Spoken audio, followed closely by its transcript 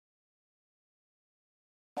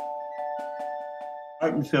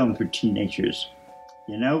Art and film for teenagers.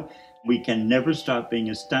 You know, we can never stop being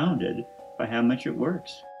astounded by how much it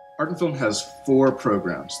works. Art and Film has 4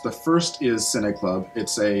 programs. The first is Cine Club.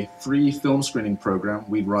 It's a free film screening program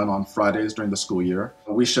we run on Fridays during the school year.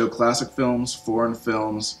 We show classic films, foreign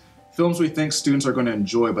films, films we think students are going to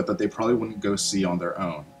enjoy but that they probably wouldn't go see on their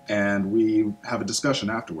own. And we have a discussion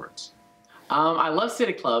afterwards. I love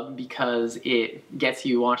Cine Club because it gets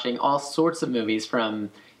you watching all sorts of movies, from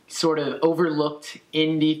sort of overlooked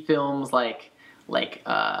indie films like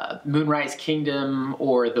Moonrise Kingdom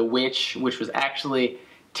or The Witch, which was actually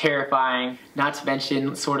terrifying, not to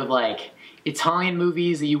mention sort of like Italian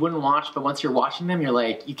movies that you wouldn't watch, but once you're watching them, you're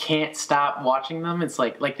like, you can't stop watching them. It's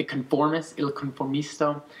like The Conformist, Il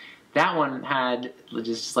Conformisto. That one had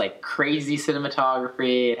just like crazy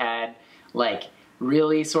cinematography. It had like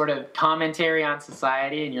really sort of commentary on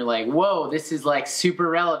society, and you're like, whoa, this is like super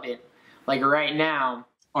relevant, like right now.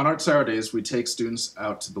 On Art Saturdays, we take students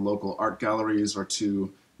out to the local art galleries or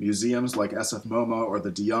to museums like SF MoMA or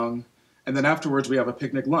the De Young. And then afterwards, we have a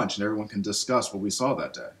picnic lunch and everyone can discuss what we saw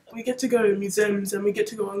that day. We get to go to museums and we get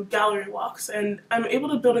to go on gallery walks, and I'm able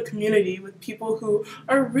to build a community with people who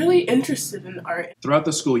are really interested in art. Throughout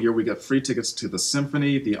the school year, we get free tickets to the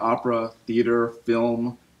symphony, the opera, theater,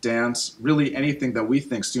 film, dance, really anything that we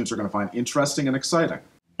think students are going to find interesting and exciting.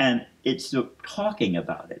 And it's the talking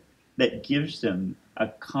about it that gives them a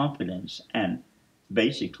confidence and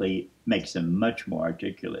basically makes them much more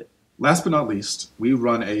articulate. Last but not least, we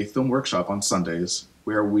run a film workshop on Sundays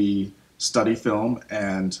where we study film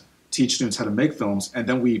and teach students how to make films, and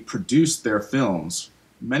then we produce their films,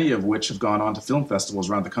 many of which have gone on to film festivals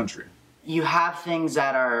around the country. You have things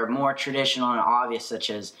that are more traditional and obvious, such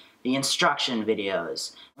as the instruction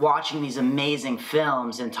videos, watching these amazing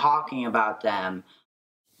films and talking about them.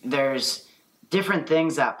 There's different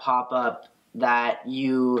things that pop up that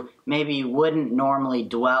you maybe wouldn't normally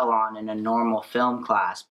dwell on in a normal film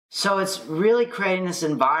class. So it's really creating this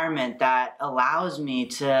environment that allows me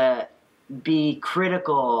to be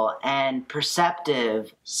critical and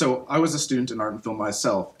perceptive. So I was a student in art and film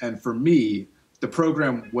myself, and for me, the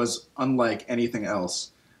program was unlike anything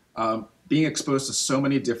else. Being exposed to so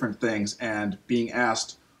many different things and being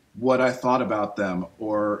asked what I thought about them,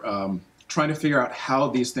 or trying to figure out how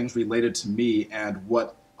these things related to me and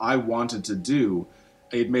what I wanted to do,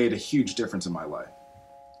 it made a huge difference in my life.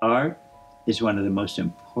 Art is one of the most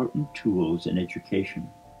important tools in education,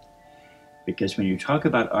 because when you talk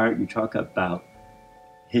about art, you talk about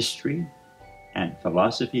history and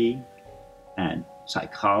philosophy and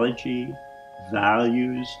psychology,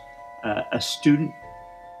 values. A student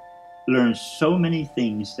learns so many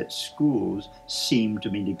things that schools seem to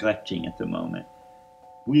be neglecting at the moment.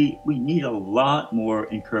 We need a lot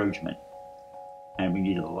more encouragement, and we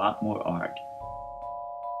need a lot more art.